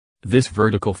This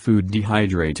vertical food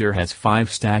dehydrator has 5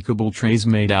 stackable trays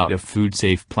made out of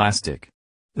food-safe plastic.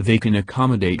 They can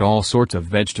accommodate all sorts of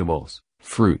vegetables,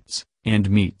 fruits, and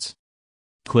meats.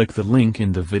 Click the link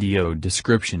in the video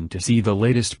description to see the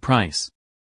latest price.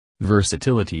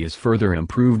 Versatility is further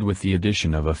improved with the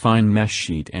addition of a fine mesh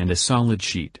sheet and a solid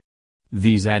sheet.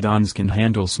 These add-ons can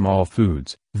handle small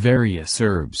foods, various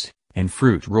herbs, and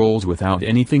fruit rolls without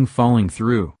anything falling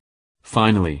through.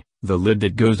 Finally, the lid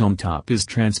that goes on top is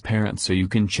transparent so you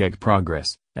can check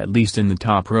progress, at least in the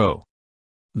top row.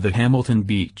 The Hamilton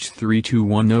Beach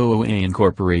 32100A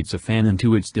incorporates a fan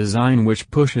into its design which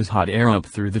pushes hot air up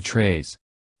through the trays.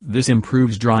 This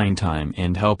improves drying time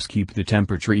and helps keep the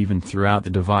temperature even throughout the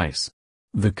device.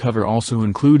 The cover also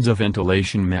includes a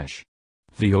ventilation mesh.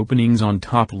 The openings on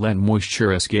top let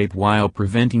moisture escape while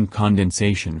preventing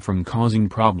condensation from causing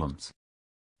problems.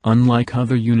 Unlike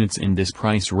other units in this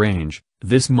price range,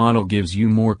 this model gives you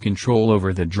more control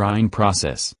over the drying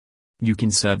process. You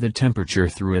can set the temperature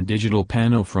through a digital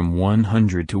panel from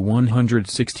 100 to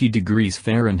 160 degrees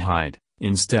Fahrenheit,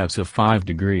 in steps of 5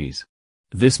 degrees.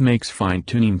 This makes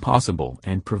fine-tuning possible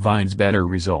and provides better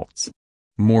results.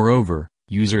 Moreover,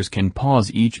 users can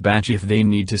pause each batch if they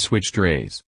need to switch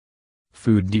trays.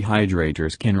 Food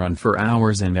dehydrators can run for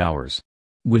hours and hours.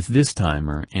 With this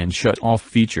timer and shut-off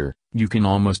feature, you can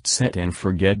almost set and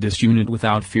forget this unit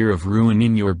without fear of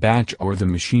ruining your batch or the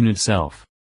machine itself.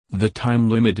 The time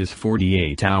limit is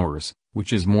 48 hours,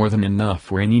 which is more than enough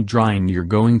for any drying you're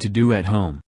going to do at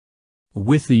home.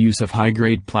 With the use of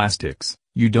high-grade plastics,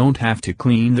 you don't have to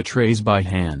clean the trays by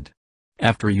hand.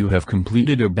 After you have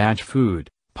completed a batch food,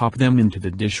 pop them into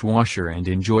the dishwasher and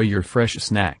enjoy your fresh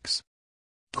snacks.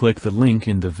 Click the link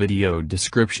in the video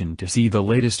description to see the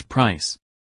latest price.